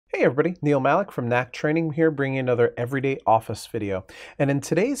Hey everybody, Neil Malik from Knack Training here, bringing another everyday office video. And in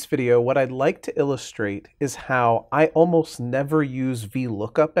today's video, what I'd like to illustrate is how I almost never use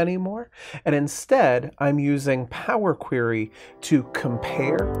VLOOKUP anymore, and instead I'm using Power Query to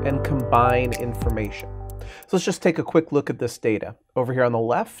compare and combine information. So let's just take a quick look at this data. Over here on the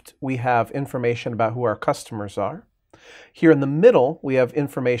left, we have information about who our customers are. Here in the middle, we have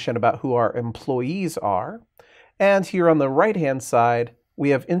information about who our employees are. And here on the right-hand side,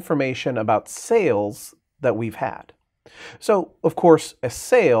 we have information about sales that we've had. So, of course, a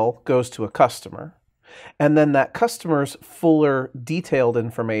sale goes to a customer, and then that customer's fuller detailed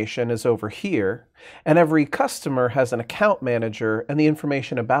information is over here, and every customer has an account manager, and the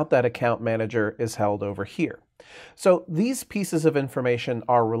information about that account manager is held over here. So these pieces of information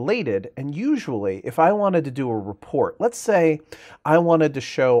are related, and usually if I wanted to do a report, let's say I wanted to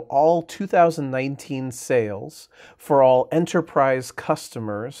show all 2019 sales for all enterprise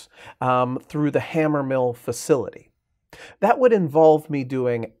customers through the Hammer Mill facility. That would involve me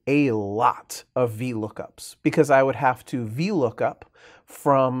doing a lot of VLOOKUPs because I would have to VLOOKUP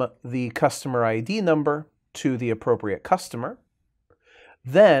from the customer ID number to the appropriate customer,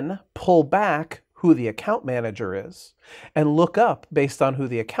 then pull back who the account manager is, and look up, based on who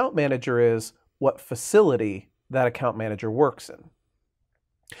the account manager is, what facility that account manager works in.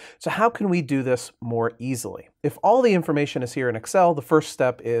 So how can we do this more easily? If all the information is here in Excel, the first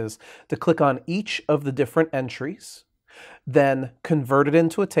step is to click on each of the different entries, then convert it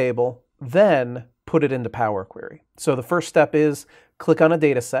into a table, then put it into Power Query. So the first step is click on a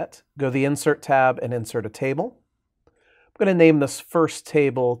data set, go to the Insert tab and insert a table. I'm going to name this first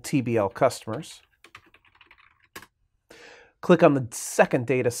table TBL Customers. Click on the second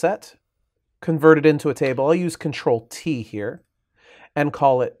data set, convert it into a table. I'll use Control T here and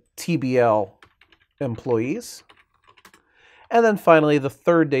call it TBL Employees. And then finally, the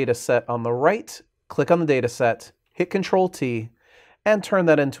third data set on the right, click on the data set, hit Control T, and turn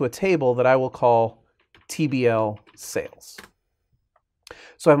that into a table that I will call TBL Sales.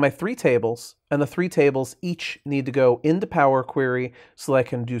 So I have my three tables, and the three tables each need to go into Power Query so that I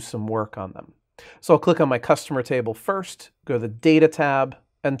can do some work on them. So I'll click on my customer table first, go to the Data tab,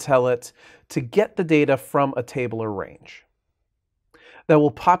 and tell it to get the data from a table or range. That will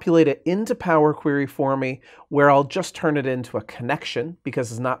populate it into Power Query for me, where I'll just turn it into a connection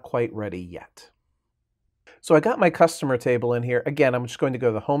because it's not quite ready yet. So I got my customer table in here. Again, I'm just going to go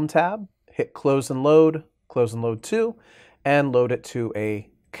to the Home tab, hit Close and Load to, and load it to a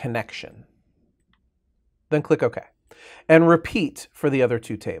connection. Then click OK. And repeat for the other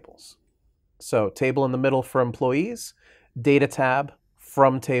two tables. So table in the middle for employees, Data tab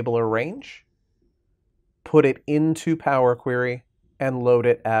from table or range, put it into Power Query, and load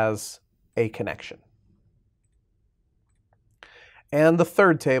it as a connection. And the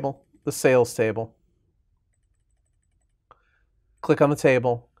third table, the sales table, click on the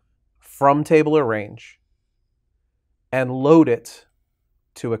table from table or range, and load it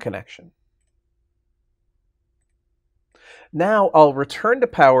to a connection. Now I'll return to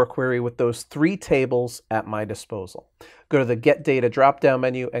Power Query with those three tables at my disposal. Go to the Get Data drop-down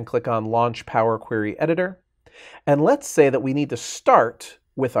menu and click on Launch Power Query Editor. And let's say that we need to start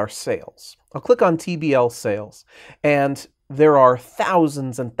with our sales. I'll click on TBL Sales, and there are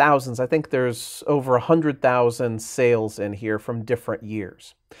thousands and thousands. I think there's over 100,000 sales in here from different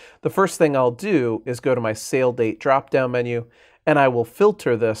years. The first thing I'll do is go to my Sale Date drop-down menu, and I will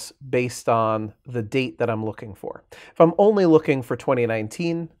filter this based on the date that I'm looking for. If I'm only looking for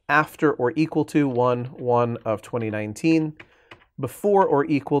 2019, after or equal to 1/1 of 2019, before or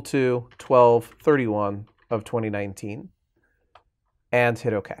equal to 12/31 of 2019, and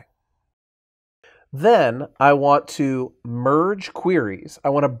hit OK. Then I want to merge queries. I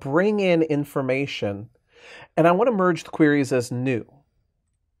want to bring in information, and I want to merge the queries as new.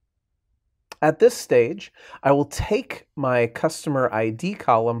 At this stage, I will take my customer ID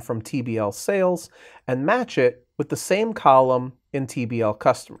column from TBL Sales and match it with the same column in TBL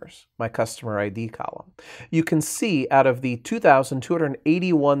Customers, my customer ID column. You can see out of the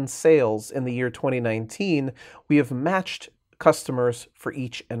 2,281 sales in the year 2019, we have matched customers for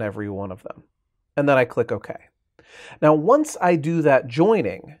each and every one of them. And then I click OK. Now, once I do that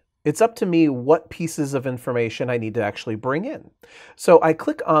joining, it's up to me what pieces of information I need to actually bring in. So I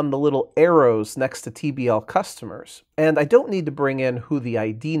click on the little arrows next to TBL Customers, and I don't need to bring in who the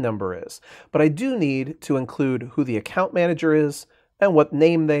ID number is, but I do need to include who the account manager is and what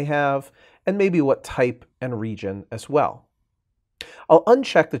name they have, and maybe what type and region as well. I'll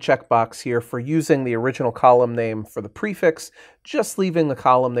uncheck the checkbox here for using the original column name for the prefix, just leaving the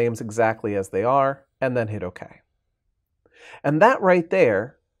column names exactly as they are, and then hit OK. And that right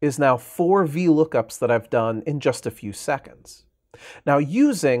there is now 4 VLOOKUPs that I've done in just a few seconds. Now,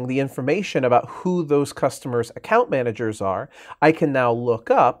 using the information about who those customers' account managers are, I can now look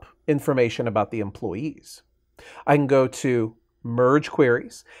up information about the employees. I can go to Merge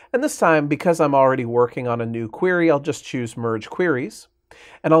Queries, and this time, because I'm already working on a new query, I'll just choose Merge Queries,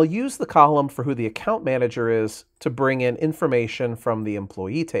 and I'll use the column for who the account manager is to bring in information from the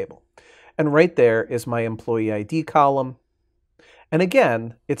employee table. And right there is my employee ID column. And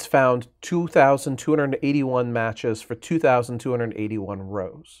again, it's found 2,281 matches for 2,281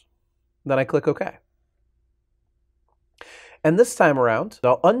 rows. Then I click OK. And this time around,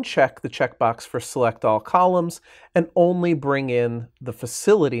 I'll uncheck the checkbox for Select All Columns and only bring in the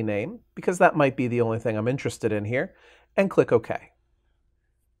facility name, because that might be the only thing I'm interested in here, and click OK.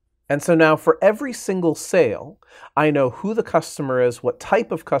 And so now for every single sale, I know who the customer is, what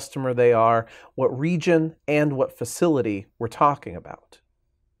type of customer they are, what region, and what facility we're talking about.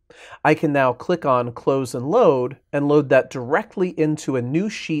 I can now click on Close and load that directly into a new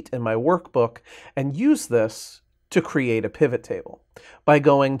sheet in my workbook and use this to create a pivot table. By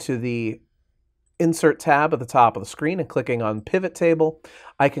going to the Insert tab at the top of the screen and clicking on Pivot Table,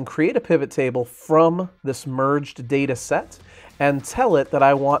 I can create a pivot table from this merged data set and tell it that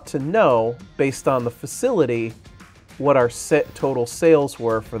I want to know, based on the facility, what our total sales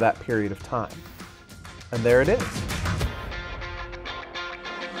were for that period of time. And there it is.